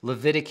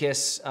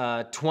 Leviticus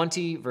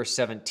 20, verse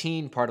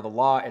 17, part of the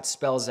law, it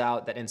spells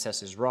out that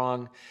incest is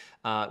wrong.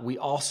 We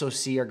also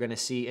are going to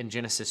see in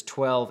Genesis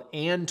 12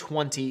 and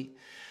 20,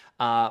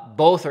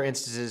 both are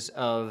instances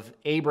of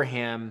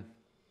Abraham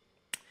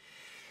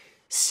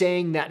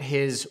saying that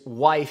his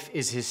wife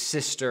is his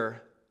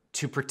sister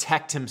to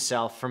protect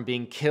himself from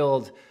being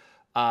killed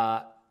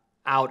out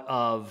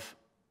of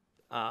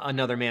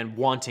another man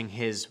wanting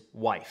his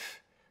wife.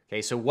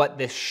 Okay, so what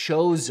this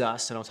shows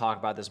us, and I'll talk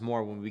about this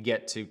more when we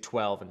get to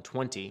 12 and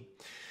 20,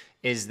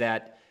 is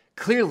that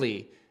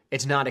clearly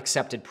it's not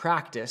accepted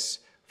practice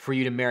for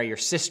you to marry your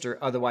sister.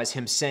 Otherwise,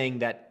 him saying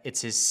that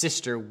it's his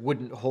sister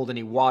wouldn't hold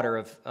any water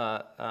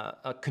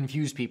of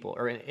confuse people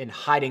or in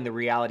hiding the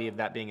reality of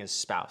that being his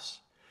spouse.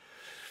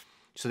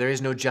 So there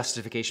is no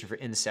justification for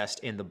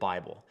incest in the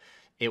Bible.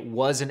 It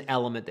was an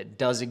element that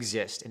does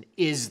exist and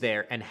is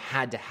there and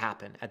had to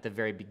happen at the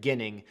very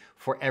beginning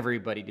for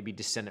everybody to be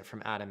descendant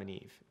from Adam and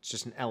Eve. It's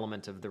just an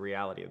element of the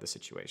reality of the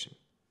situation.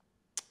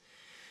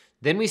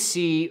 Then we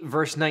see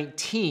verse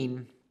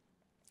 19,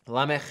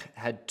 Lamech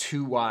had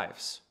 2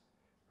 wives,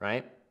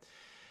 right?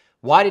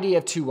 Why did he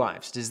have 2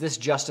 wives? Does this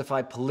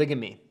justify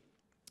polygamy?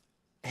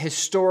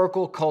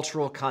 Historical,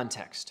 cultural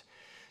context.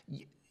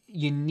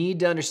 You need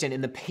to understand,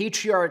 in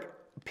the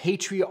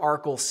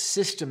patriarchal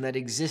system that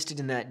existed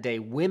in that day,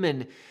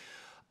 women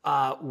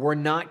were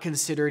not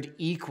considered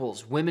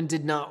equals. Women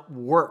did not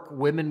work.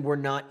 Women were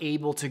not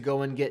able to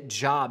go and get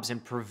jobs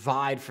and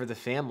provide for the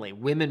family.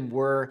 Women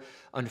were,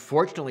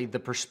 unfortunately, the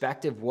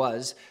perspective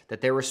was that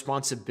their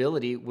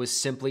responsibility was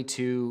simply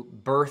to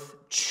birth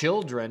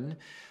children,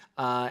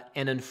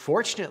 and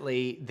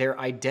unfortunately, their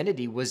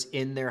identity was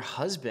in their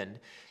husband.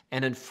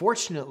 And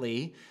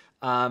unfortunately,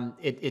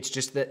 it's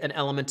just an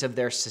element of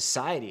their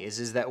society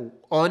is that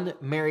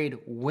unmarried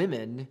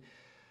women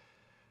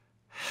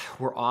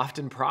were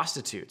often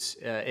prostitutes.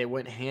 It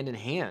went hand in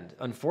hand.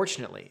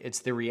 Unfortunately, it's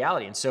the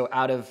reality. And so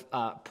out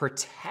of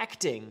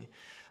protecting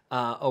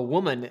a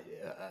woman,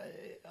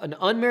 an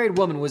unmarried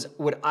woman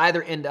would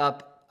either end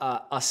up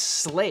a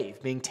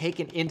slave, being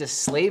taken into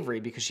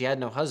slavery because she had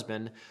no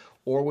husband,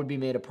 or would be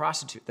made a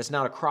prostitute. That's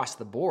not across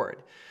the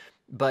board.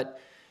 But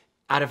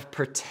out of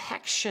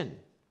protection,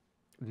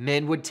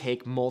 men would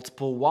take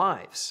multiple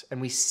wives, and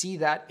we see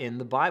that in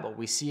the Bible.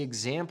 We see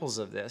examples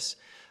of this.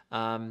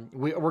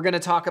 We're going to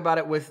talk about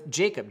it with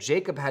Jacob.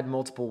 Jacob had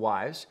multiple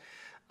wives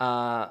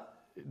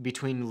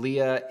between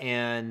Leah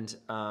and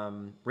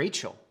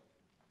Rachel.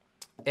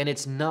 And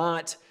it's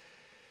not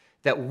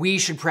that we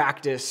should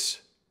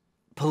practice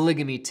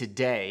polygamy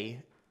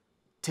today.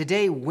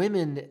 Today,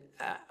 women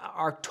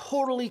are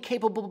totally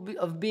capable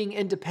of being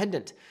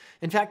independent.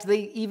 In fact,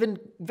 they even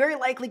very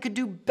likely could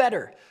do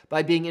better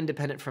by being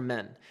independent from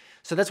men.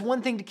 So that's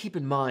one thing to keep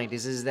in mind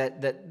is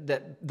that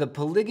the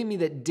polygamy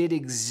that did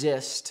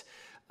exist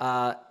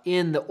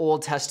in the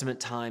Old Testament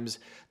times,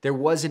 there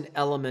was an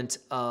element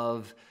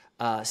of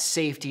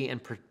safety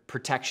and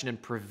protection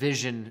and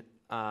provision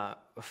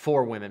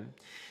for women.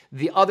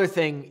 The other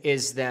thing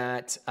is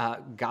that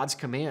God's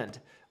command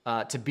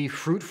to be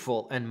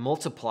fruitful and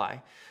multiply.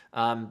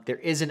 There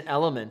is an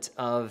element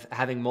of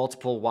having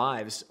multiple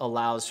wives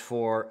allows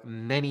for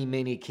many,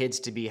 many kids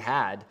to be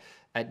had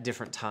at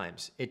different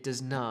times. It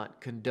does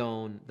not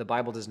condone, the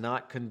Bible does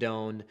not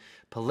condone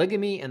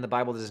polygamy, and the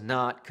Bible does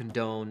not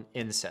condone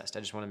incest. I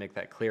just want to make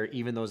that clear,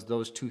 even though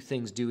those 2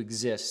 things do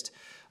exist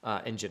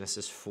in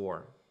Genesis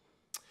 4.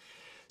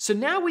 So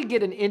now we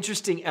get an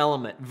interesting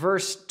element.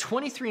 Verse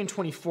 23 and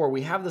 24,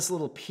 we have this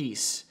little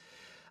piece.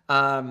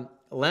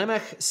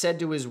 Lamech said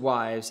to his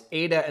wives,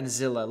 Adah and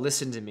Zillah,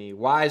 listen to me.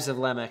 Wives of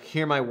Lamech,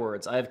 hear my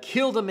words. I have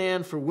killed a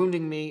man for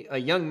wounding me, a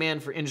young man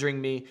for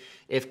injuring me.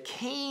 If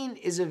Cain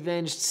is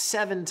avenged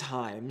 7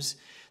 times,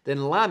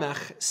 then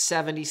Lamech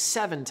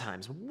 77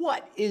 times.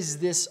 What is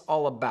this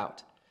all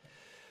about?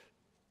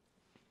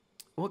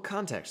 What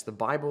context? The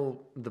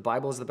Bible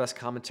is the best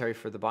commentary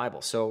for the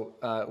Bible. So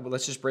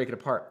let's just break it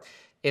apart.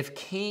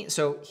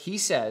 So he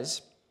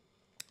says,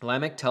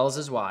 Lamech tells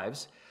his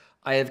wives,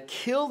 I have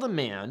killed a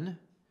man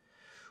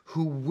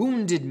who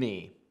wounded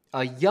me,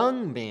 a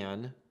young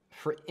man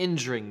for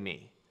injuring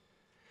me.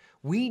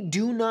 We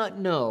do not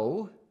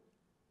know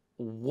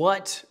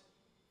what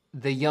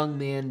the young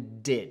man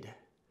did.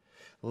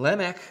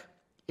 Lamech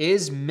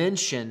is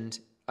mentioned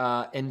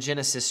in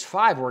Genesis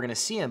 5. We're going to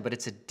see him, but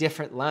it's a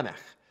different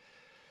Lamech.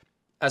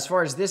 As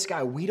far as this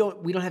guy, we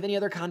don't have any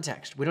other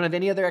context. We don't have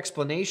any other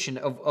explanation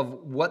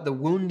of what the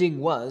wounding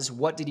was.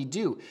 What did he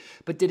do?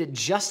 But did it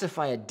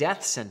justify a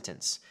death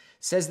sentence?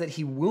 It says that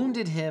he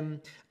wounded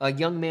him, a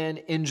young man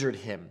injured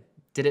him.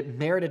 Did it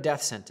merit a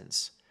death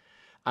sentence?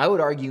 I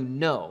would argue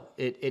no.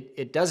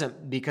 It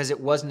doesn't, because it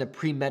wasn't a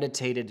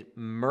premeditated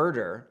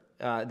murder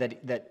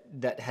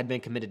that had been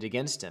committed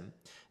against him.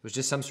 It was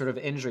just some sort of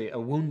injury, a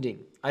wounding.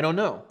 I don't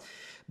know.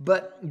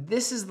 But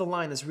this is the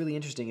line that's really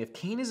interesting. If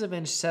Cain is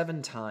avenged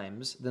 7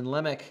 times, then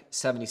Lamech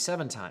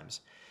 77 times.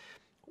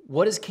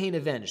 What is Cain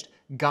avenged?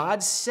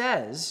 God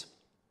says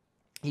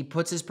he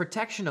puts his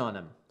protection on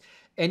him.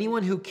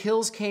 Anyone who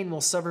kills Cain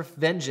will suffer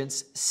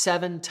vengeance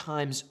 7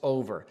 times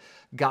over.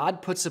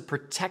 God puts a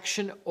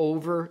protection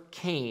over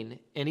Cain.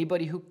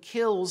 Anybody who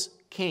kills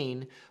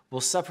Cain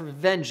will suffer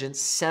vengeance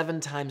 7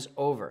 times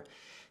over.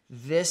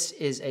 This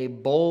is a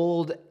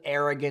bold,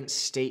 arrogant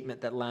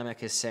statement that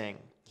Lamech is saying.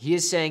 He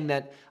is saying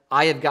that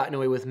I have gotten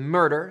away with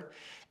murder,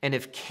 and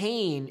if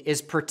Cain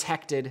is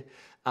protected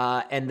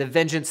and the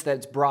vengeance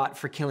that's brought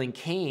for killing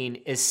Cain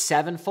is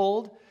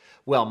 7-fold,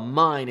 well,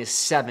 mine is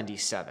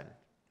 77.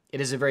 It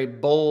is a very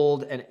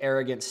bold and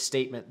arrogant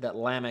statement that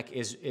Lamech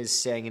is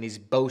saying, and he's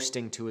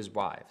boasting to his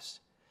wives.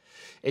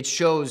 It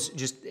shows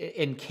just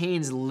in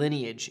Cain's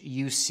lineage,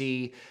 you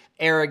see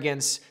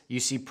arrogance, you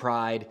see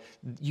pride,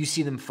 you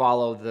see them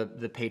follow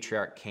the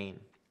patriarch Cain.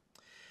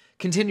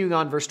 Continuing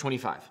on, verse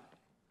 25.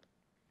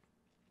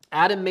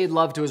 Adam made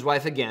love to his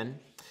wife again,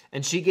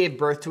 and she gave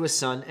birth to a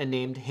son and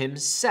named him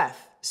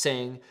Seth,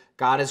 saying,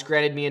 God has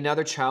granted me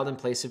another child in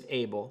place of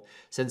Abel,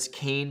 since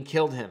Cain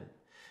killed him.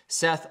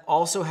 Seth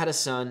also had a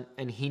son,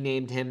 and he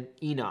named him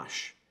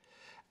Enosh.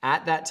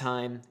 At that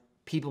time,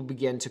 people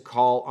began to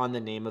call on the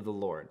name of the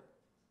Lord.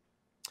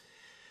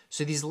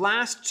 So these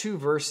last two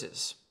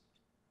verses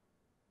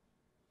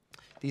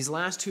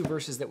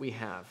that we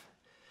have,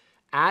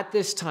 at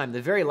this time,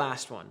 the very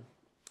last one,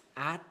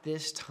 at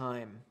this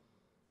time,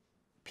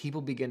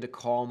 people begin to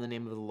call on the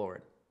name of the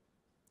Lord.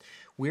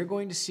 We're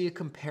going to see a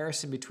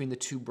comparison between the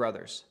two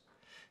brothers.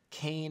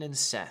 Cain and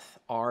Seth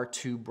are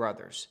two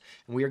brothers.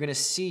 And we are going to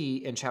see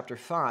in chapter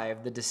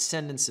 5 the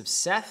descendants of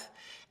Seth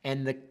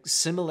and the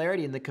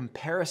similarity and the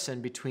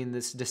comparison between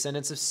the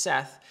descendants of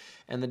Seth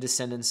and the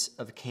descendants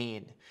of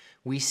Cain.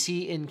 We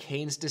see in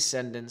Cain's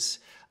descendants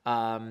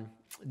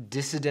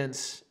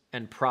dissidence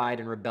and pride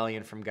and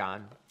rebellion from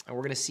God. And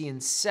we're going to see in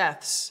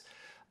Seth's,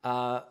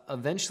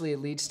 eventually it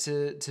leads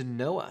to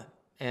Noah.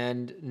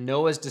 And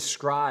Noah is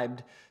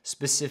described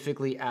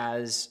specifically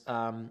as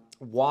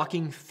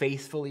walking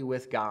faithfully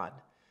with God.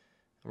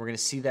 We're going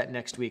to see that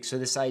next week. So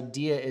this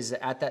idea is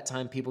that at that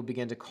time people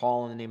began to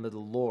call on the name of the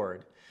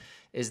Lord,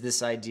 is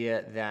this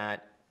idea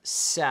that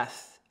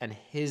Seth and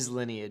his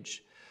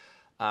lineage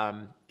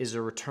is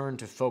a return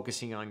to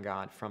focusing on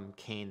God from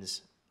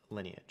Cain's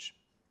lineage.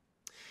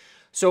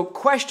 So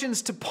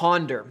questions to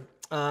ponder.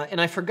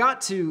 And I forgot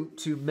to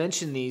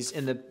mention these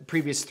in the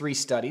previous 3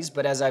 studies,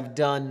 but as I've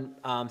done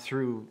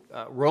through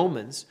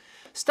Romans,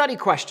 study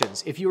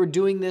questions. If you are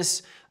doing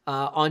this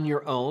on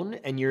your own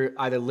and you're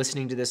either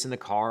listening to this in the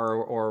car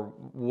or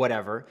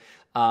whatever,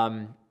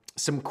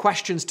 some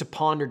questions to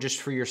ponder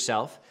just for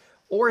yourself,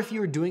 or if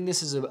you are doing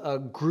this as a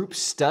group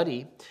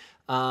study,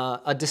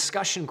 a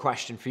discussion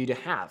question for you to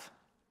have.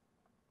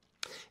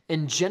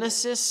 In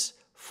Genesis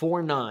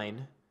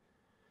 4:9,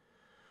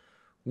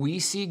 we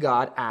see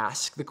God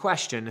ask the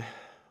question,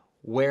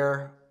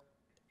 where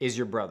is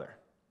your brother?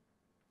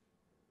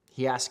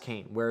 He asked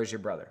Cain, where is your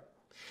brother?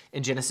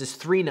 In Genesis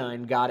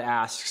 3:9, God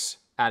asks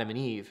Adam and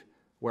Eve,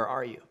 where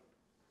are you?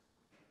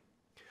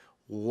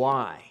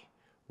 Why?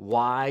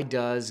 Why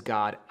does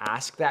God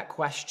ask that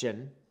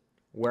question,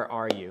 where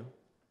are you?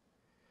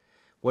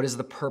 What is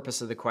the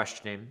purpose of the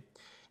questioning?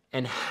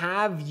 And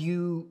have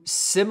you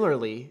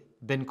similarly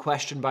been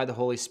questioned by the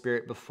Holy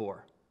Spirit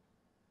before?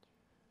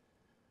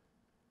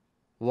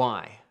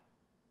 Why?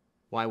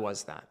 Why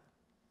was that?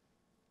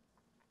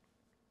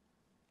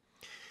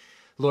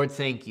 Lord,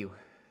 thank you.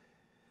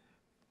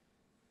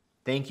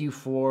 Thank you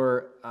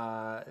for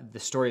the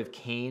story of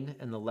Cain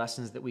and the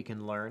lessons that we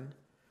can learn.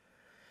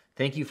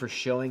 Thank you for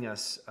showing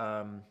us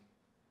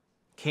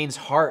Cain's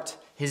heart,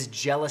 his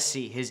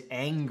jealousy, his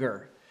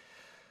anger.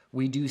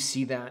 We do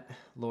see that,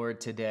 Lord,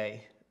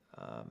 today,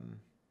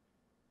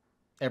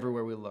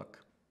 everywhere we look.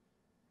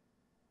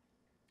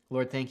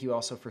 Lord, thank you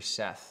also for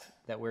Seth,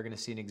 that we're going to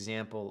see an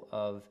example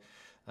of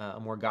a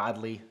more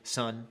godly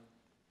son.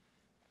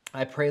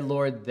 I pray,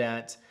 Lord,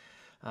 that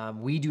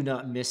we do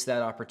not miss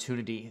that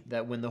opportunity,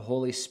 that when the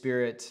Holy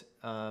Spirit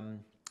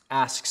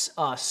asks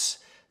us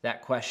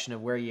that question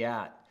of where you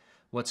at,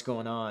 what's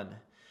going on,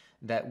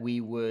 that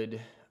we would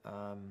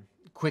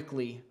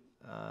quickly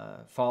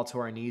fall to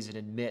our knees and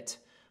admit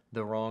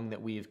the wrong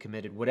that we have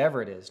committed,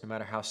 whatever it is, no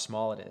matter how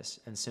small it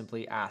is, and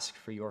simply ask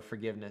for your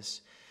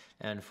forgiveness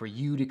and for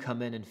you to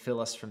come in and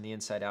fill us from the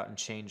inside out and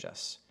change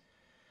us.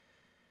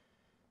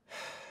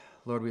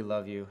 Lord, we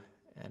love you,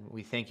 and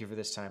we thank you for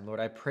this time. Lord,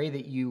 I pray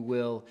that you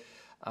will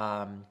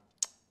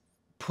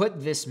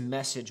put this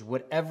message,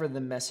 whatever the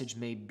message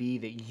may be,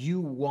 that you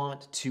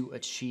want to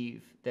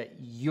achieve, that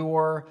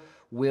your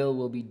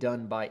will be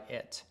done by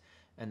it,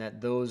 and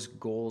that those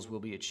goals will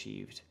be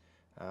achieved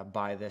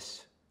by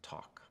this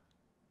talk.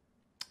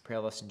 Pray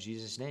all this in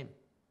Jesus' name.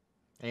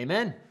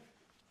 Amen.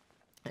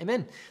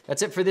 Amen.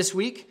 That's it for this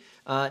week.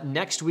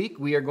 Next week,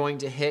 we are going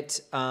to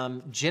hit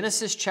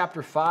Genesis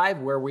chapter 5,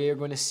 where we are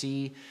going to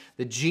see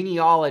the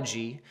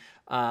genealogy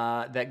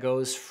that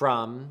goes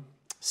from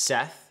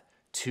Seth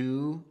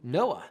to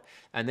Noah.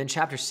 And then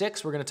chapter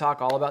 6, we're going to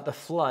talk all about the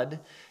flood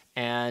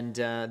and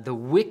the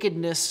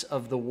wickedness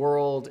of the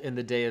world in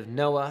the day of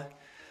Noah.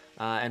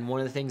 And one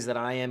of the things that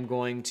I am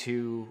going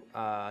to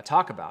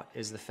talk about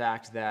is the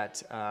fact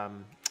that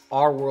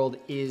our world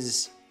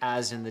is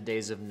as in the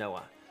days of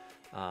Noah.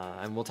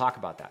 And we'll talk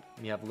about that.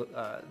 You have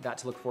that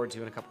to look forward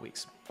to in a couple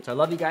weeks. So I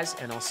love you guys,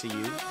 and I'll see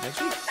you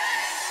next week.